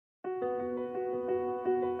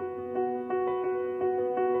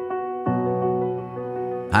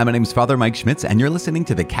Hi, my name is Father Mike Schmitz, and you're listening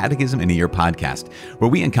to the Catechism in a Year podcast, where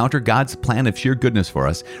we encounter God's plan of sheer goodness for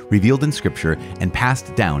us, revealed in Scripture and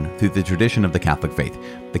passed down through the tradition of the Catholic faith.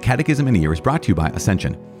 The Catechism in a Year is brought to you by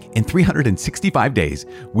Ascension. In 365 days,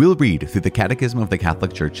 we'll read through the Catechism of the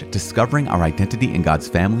Catholic Church, discovering our identity in God's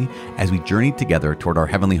family as we journey together toward our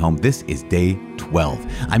heavenly home. This is day 12.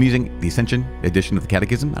 I'm using the Ascension edition of the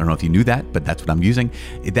Catechism. I don't know if you knew that, but that's what I'm using.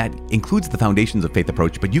 That includes the Foundations of Faith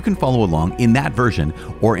approach, but you can follow along in that version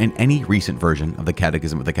or in any recent version of the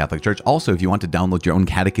Catechism of the Catholic Church. Also, if you want to download your own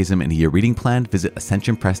Catechism in a Year reading plan, visit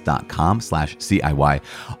ascensionpress.com/CIY.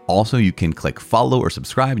 Also, you can click follow or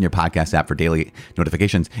subscribe in your podcast app for daily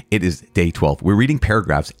notifications. It is day 12. We're reading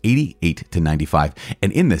paragraphs 88 to 95.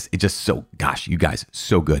 And in this, it's just so, gosh, you guys,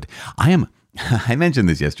 so good. I mentioned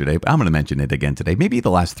this yesterday, but I'm going to mention it again today. Maybe the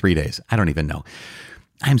last 3 days. I don't even know.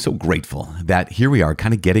 I'm so grateful that here we are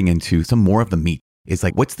kind of getting into some more of the meat. It's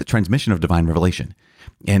like, what's the transmission of divine revelation?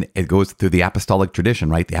 And it goes through the apostolic tradition,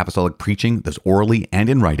 right? The apostolic preaching, those orally and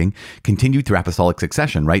in writing, continued through apostolic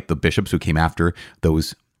succession, right? The bishops who came after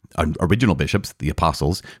those original bishops, the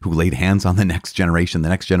apostles, who laid hands on the next generation,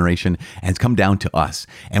 and it's come down to us.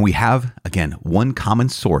 And we have, again, one common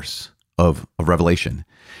source of revelation,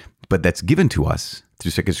 but that's given to us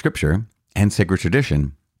through sacred scripture and sacred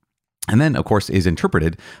tradition. And then, of course, is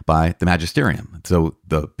interpreted by the magisterium. So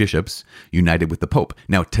the bishops united with the Pope.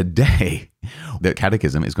 Now, today, the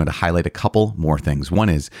Catechism is going to highlight a couple more things. One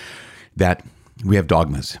is that we have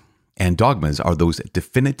dogmas. And dogmas are those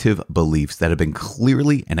definitive beliefs that have been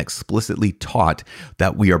clearly and explicitly taught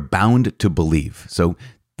that we are bound to believe. So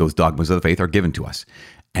those dogmas of the faith are given to us.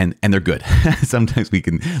 And they're good. Sometimes we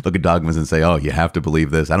can look at dogmas and say, oh, you have to believe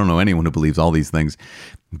this. I don't know anyone who believes all these things.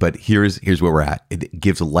 But here's where we're at. It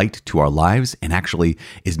gives light to our lives and actually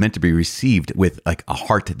is meant to be received with like a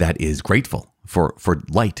heart that is grateful for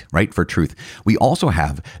light, right? For truth. We also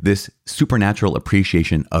have this supernatural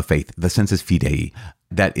appreciation of faith, the sensus fidei,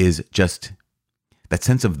 that is just that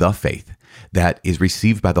sense of the faith that is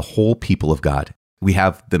received by the whole people of God. We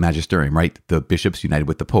have the magisterium, right? The bishops united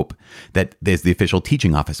with the Pope. That there's the official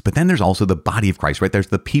teaching office. But then there's also the body of Christ, right? There's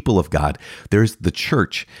the people of God. There's the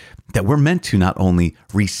church, that we're meant to not only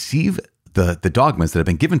receive the dogmas that have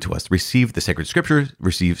been given to us, receive the sacred scriptures,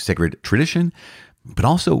 receive sacred tradition, but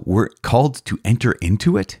also we're called to enter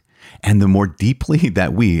into it. And the more deeply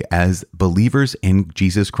that we, as believers in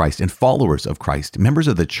Jesus Christ and followers of Christ, members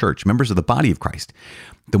of the church, members of the body of Christ,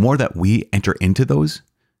 the more that we enter into those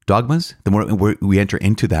dogmas, the more we enter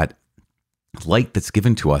into that light that's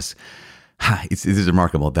given to us. It is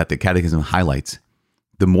remarkable that the Catechism highlights,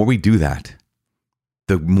 the more we do that,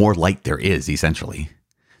 the more light there is, essentially.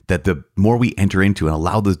 That the more we enter into and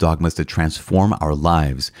allow those dogmas to transform our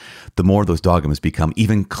lives, the more those dogmas become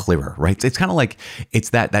even clearer, right? It's kind of like, it's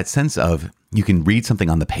that sense of, you can read something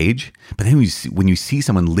on the page, but then when you see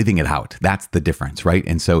someone living it out, that's the difference, right?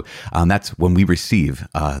 And so that's when we receive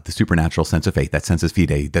the supernatural sense of faith, that sensus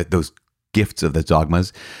fidei, those gifts of the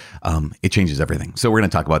dogmas, it changes everything. So we're going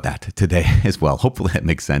to talk about that today as well. Hopefully that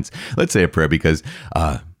makes sense. Let's say a prayer because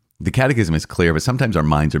the Catechism is clear, but sometimes our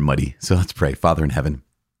minds are muddy. So let's pray. Father in heaven,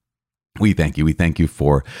 we thank you. We thank you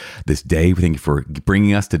for this day. We thank you for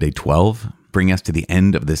bringing us to day 12, bringing us to the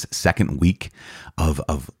end of this second week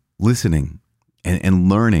of listening and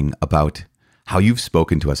learning about how you've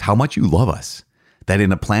spoken to us, how much you love us, that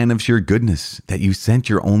in a plan of sheer goodness, that you sent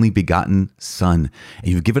your only begotten Son, and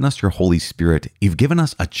you've given us your Holy Spirit. You've given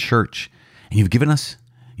us a church, and you've given us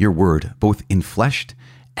your word, both in flesh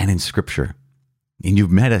and in scripture. And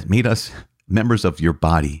you've made us members of your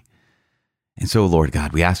body. And so, Lord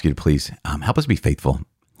God, we ask you to please help us be faithful.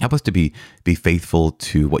 Help us to be faithful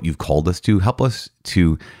to what you've called us to. Help us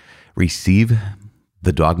to receive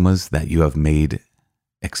the dogmas that you have made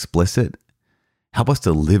explicit. Help us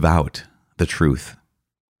to live out the truth.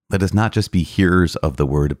 Let us not just be hearers of the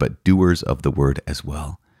word, but doers of the word as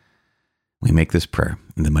well. We make this prayer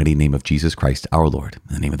in the mighty name of Jesus Christ, our Lord,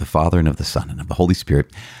 in the name of the Father and of the Son and of the Holy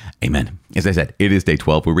Spirit. Amen. As I said, it is day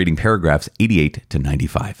 12. We're reading paragraphs 88 to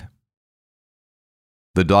 95.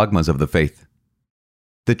 The dogmas of the faith.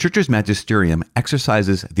 The Church's magisterium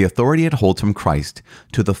exercises the authority it holds from Christ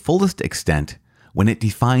to the fullest extent when it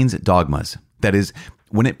defines dogmas, that is,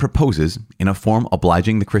 when it proposes, in a form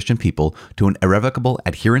obliging the Christian people to an irrevocable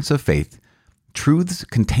adherence of faith, truths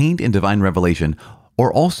contained in divine revelation,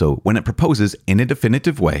 or also when it proposes, in a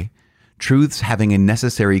definitive way, truths having a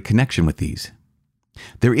necessary connection with these.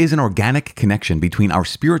 There is an organic connection between our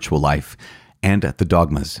spiritual life and the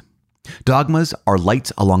dogmas. Dogmas are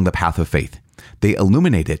lights along the path of faith. They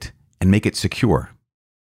illuminate it and make it secure.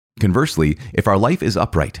 Conversely, if our life is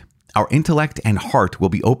upright, our intellect and heart will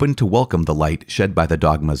be open to welcome the light shed by the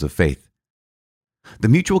dogmas of faith. The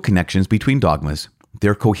mutual connections between dogmas,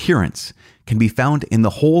 their coherence, can be found in the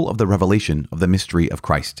whole of the revelation of the mystery of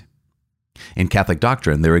Christ. In Catholic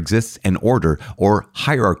doctrine, there exists an order or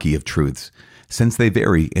hierarchy of truths, since they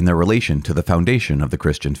vary in their relation to the foundation of the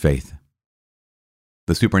Christian faith.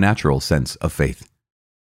 The supernatural sense of faith.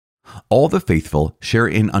 All the faithful share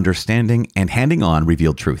in understanding and handing on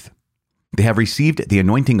revealed truth. They have received the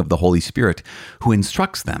anointing of the Holy Spirit, who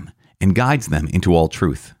instructs them and guides them into all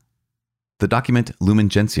truth. The document Lumen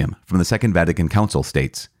Gentium from the Second Vatican Council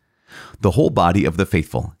states, "The whole body of the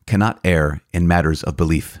faithful cannot err in matters of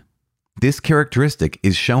belief. This characteristic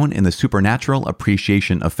is shown in the supernatural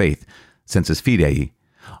appreciation of faith, sensus fidei,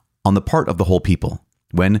 on the part of the whole people,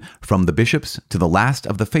 when, from the bishops to the last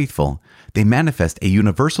of the faithful, they manifest a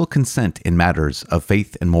universal consent in matters of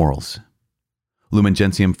faith and morals." Lumen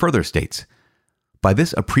Gentium further states, "By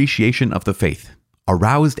this appreciation of the faith,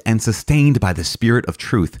 aroused and sustained by the Spirit of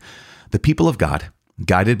truth, the people of God,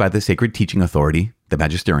 guided by the sacred teaching authority, the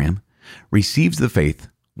magisterium, receives the faith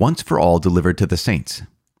once for all delivered to the saints.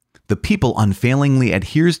 The people unfailingly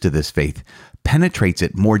adheres to this faith, penetrates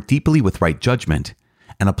it more deeply with right judgment,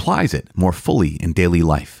 and applies it more fully in daily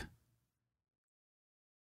life."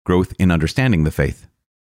 Growth in understanding the faith.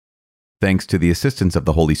 Thanks to the assistance of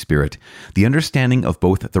the Holy Spirit, the understanding of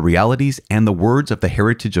both the realities and the words of the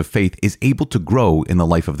heritage of faith is able to grow in the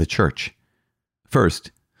life of the Church.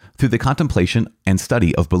 First, through the contemplation and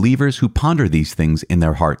study of believers who ponder these things in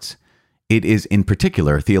their hearts. It is in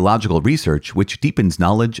particular theological research which deepens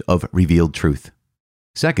knowledge of revealed truth.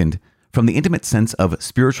 Second, from the intimate sense of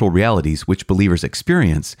spiritual realities which believers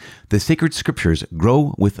experience, the sacred scriptures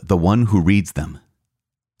grow with the one who reads them.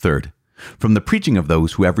 Third, from the preaching of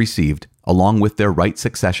those who have received, along with their right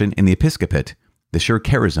succession in the episcopate, the sure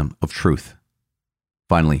charism of truth.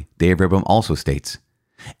 Finally, Dei Verbum also states,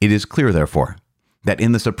 "It is clear, therefore, that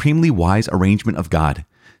in the supremely wise arrangement of God,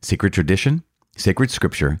 sacred tradition, sacred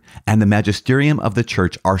scripture, and the magisterium of the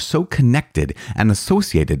Church are so connected and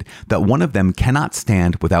associated that one of them cannot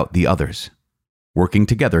stand without the others. Working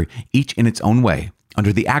together, each in its own way,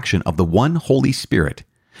 under the action of the one Holy Spirit,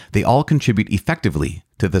 they all contribute effectively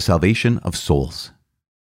to the salvation of souls."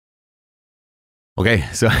 Okay,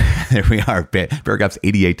 so there we are, paragraphs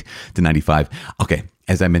 88 to 95. Okay,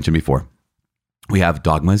 as I mentioned before, we have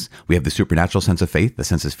dogmas, we have the supernatural sense of faith, the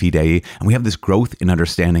sensus fidei, and we have this growth in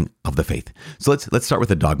understanding of the faith. So let's start with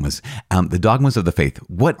the dogmas. The dogmas of the faith,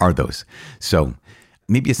 what are those? So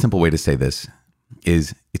maybe a simple way to say this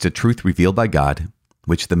is it's a truth revealed by God,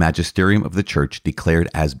 which the magisterium of the Church declared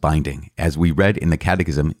as binding. As we read in the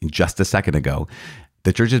Catechism just a second ago,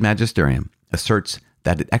 the Church's magisterium asserts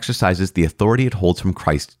that it exercises the authority it holds from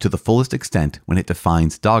Christ to the fullest extent when it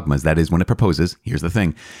defines dogmas, that is, when it proposes, here's the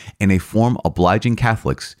thing, in a form obliging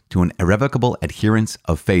Catholics to an irrevocable adherence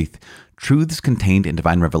of faith, truths contained in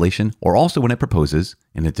divine revelation, or also when it proposes,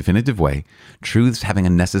 in a definitive way, truths having a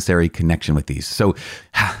necessary connection with these. So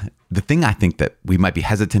the thing I think that we might be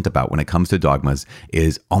hesitant about when it comes to dogmas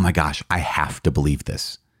is, oh my gosh, I have to believe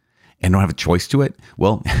this and don't have a choice to it.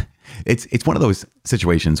 Well, it's one of those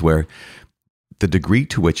situations where the degree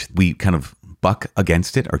to which we kind of buck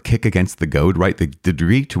against it or kick against the goad, right? The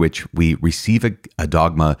degree to which we receive a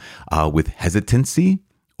dogma with hesitancy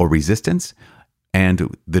or resistance,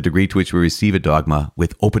 and the degree to which we receive a dogma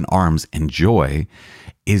with open arms and joy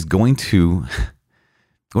is going to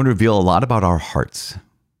reveal a lot about our hearts.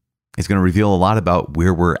 It's going to reveal a lot about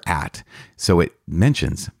where we're at. So it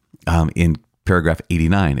mentions in paragraph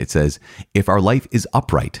 89, it says, "If our life is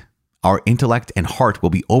upright, our intellect and heart will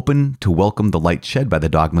be open to welcome the light shed by the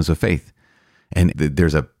dogmas of faith." And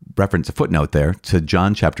there's a reference, a footnote there to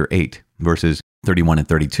John chapter 8, verses 31 and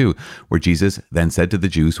 32, where Jesus then said to the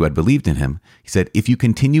Jews who had believed in him, he said, "If you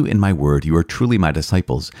continue in my word, you are truly my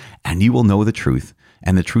disciples, and you will know the truth,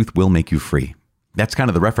 and the truth will make you free." That's kind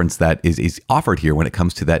of the reference that is offered here when it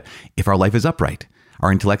comes to that. If our life is upright,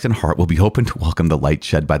 our intellect and heart will be open to welcome the light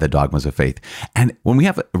shed by the dogmas of faith. And when we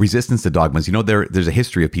have resistance to dogmas, there's a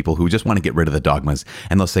history of people who just want to get rid of the dogmas,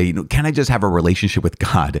 and they'll say, can I just have a relationship with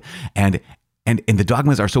God? And the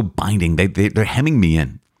dogmas are so binding, they're hemming me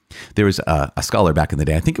in. There was a scholar back in the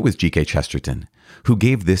day, I think it was G.K. Chesterton, who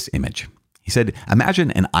gave this image. He said, imagine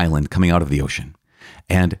an island coming out of the ocean.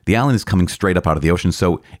 And the island is coming straight up out of the ocean,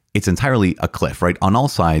 so it's entirely a cliff, right? On all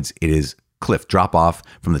sides, it is cliff, drop off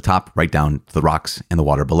from the top right down to the rocks and the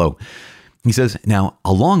water below. He says, now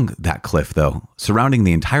along that cliff, though, surrounding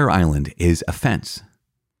the entire island is a fence,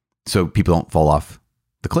 so people don't fall off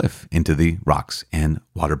the cliff into the rocks and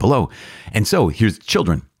water below. And so here's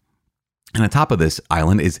children And on top of this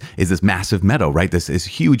island is this massive meadow, right? This is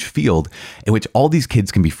huge field in which all these kids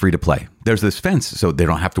can be free to play. There's this fence, so they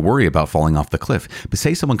don't have to worry about falling off the cliff. But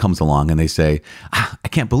say someone comes along and they say, I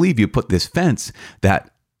can't believe you put this fence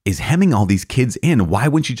that is hemming all these kids in. Why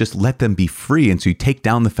wouldn't you just let them be free? And so you take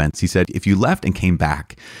down the fence. He said, if you left and came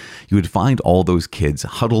back, you would find all those kids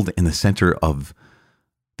huddled in the center of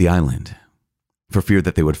the island for fear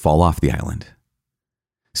that they would fall off the island.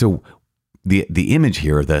 So the image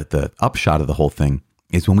here, the upshot of the whole thing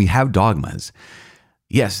is when we have dogmas,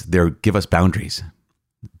 yes, they give us boundaries,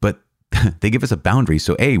 but they give us a boundary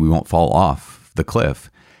so A, we won't fall off the cliff,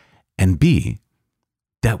 and B,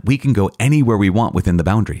 that we can go anywhere we want within the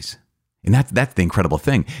boundaries. And that's the incredible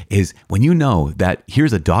thing is when you know that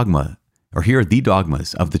here's a dogma or here are the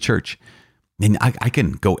dogmas of the church, and I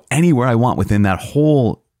can go anywhere I want within that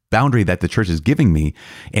whole boundary that the church is giving me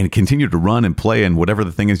and continue to run and play and whatever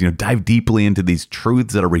the thing is, dive deeply into these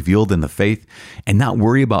truths that are revealed in the faith and not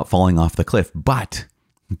worry about falling off the cliff. But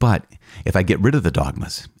if I get rid of the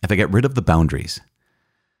dogmas, if I get rid of the boundaries,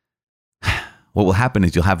 what will happen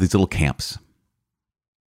is you'll have these little camps.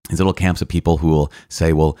 These little camps of people who will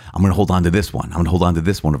say, well, I'm going to hold on to this one. I'm going to hold on to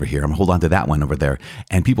this one over here. I'm going to hold on to that one over there.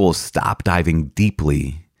 And people will stop diving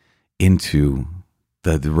deeply into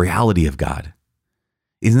the reality of God.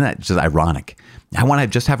 Isn't that just ironic? I want to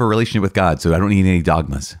just have a relationship with God, so I don't need any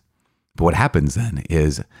dogmas. But what happens then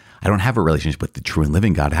is I don't have a relationship with the true and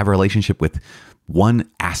living God. I have a relationship with one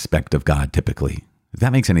aspect of God, typically. If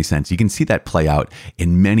that makes any sense, you can see that play out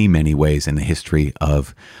in many, many ways in the history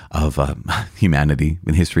of humanity,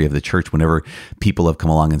 in the history of the church. Whenever people have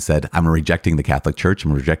come along and said, I'm rejecting the Catholic Church,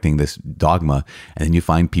 I'm rejecting this dogma, and then you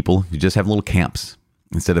find people who just have little camps.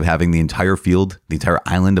 Instead of having the entire field, the entire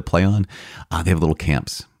island to play on, they have little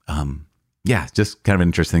camps. Just kind of an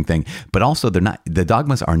interesting thing. But also, the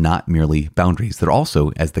dogmas are not merely boundaries. They're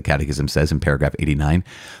also, as the Catechism says in paragraph 89,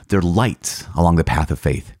 they're lights along the path of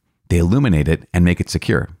faith. They illuminate it and make it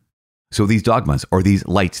secure. So these dogmas or these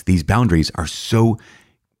lights, these boundaries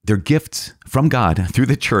they're gifts from God through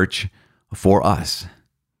the church for us.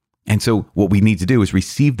 And so what we need to do is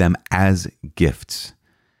receive them as gifts.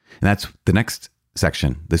 And that's the next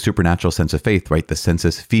section, the supernatural sense of faith, right? The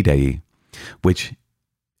sensus fidei, which,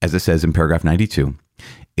 as it says in paragraph 92,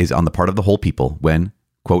 is on the part of the whole people when,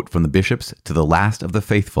 quote, from the bishops to the last of the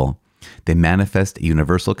faithful, they manifest a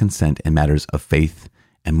universal consent in matters of faith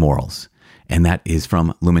and morals. And that is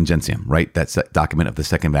from Lumen Gentium, right? That's a document of the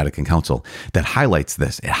Second Vatican Council that highlights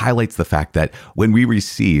this. It highlights the fact that when we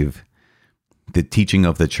receive the teaching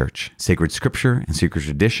of the church, sacred scripture and sacred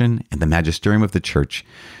tradition and the magisterium of the church,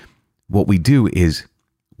 what we do is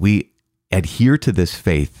we adhere to this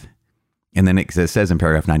faith, and then it says in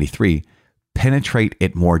paragraph 93, penetrate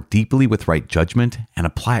it more deeply with right judgment and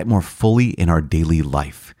apply it more fully in our daily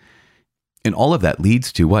life. And all of that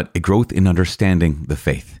leads to what? A growth in understanding the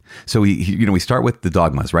faith. So we start with the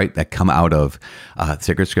dogmas, right? That come out of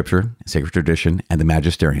sacred scripture, sacred tradition, and the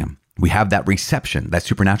magisterium. We have that reception, that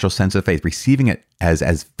supernatural sense of faith, receiving it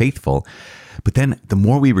as faithful. But then the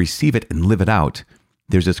more we receive it and live it out,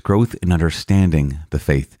 there's this growth in understanding the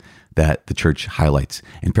faith that the church highlights.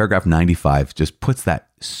 And paragraph 95 just puts that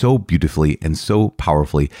so beautifully and so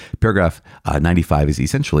powerfully. Paragraph 95 is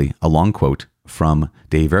essentially a long quote from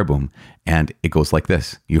Dei Verbum, and it goes like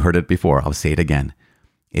this. You heard it before. I'll say it again.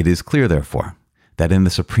 It is clear, therefore, that in the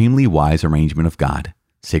supremely wise arrangement of God,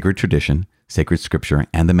 sacred tradition, sacred scripture,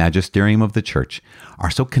 and the magisterium of the church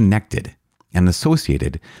are so connected and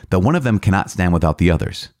associated that one of them cannot stand without the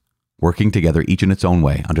others. Working together each in its own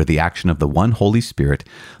way, under the action of the one Holy Spirit,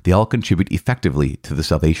 they all contribute effectively to the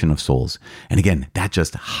salvation of souls. And again, that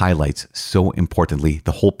just highlights so importantly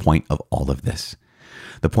the whole point of all of this.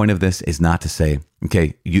 The point of this is not to say,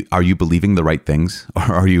 okay, are you believing the right things or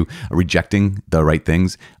are you rejecting the right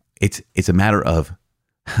things? It's a matter of,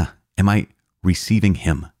 am I receiving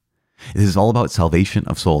Him? This is all about salvation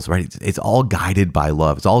of souls, right? It's all guided by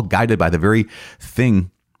love. It's all guided by the very thing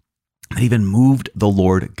that even moved the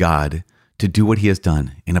Lord God to do what He has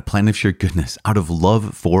done in a plan of sheer goodness out of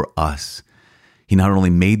love for us. He not only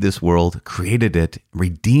made this world, created it,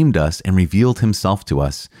 redeemed us, and revealed Himself to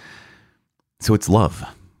us. So it's love.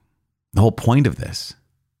 The whole point of this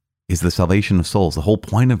is the salvation of souls. The whole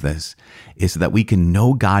point of this is so that we can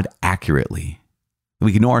know God accurately, that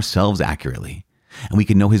we can know ourselves accurately, and we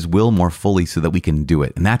can know His will more fully so that we can do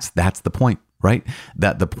it. And that's the point, right?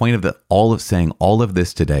 That the point of saying all of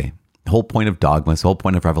this today, the whole point of dogmas, the whole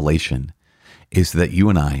point of revelation is so that you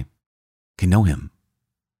and I can know Him.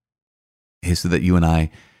 Is so that you and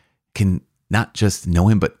I can not just know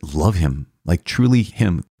Him, but love Him, like truly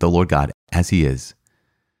Him, the Lord God, as He is.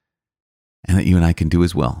 And that you and I can do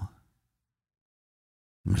His will.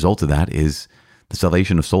 The result of that is the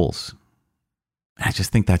salvation of souls. I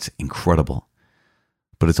just think that's incredible.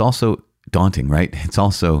 But it's also daunting, right? It's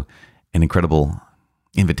also an incredible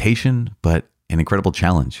invitation, but an incredible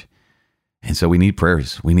challenge. And so we need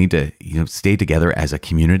prayers. We need to, stay together as a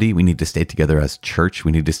community. We need to stay together as church.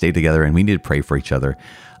 We need to stay together, and we need to pray for each other.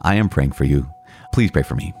 I am praying for you. Please pray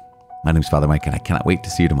for me. My name is Father Mike, and I cannot wait to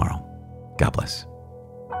see you tomorrow. God bless.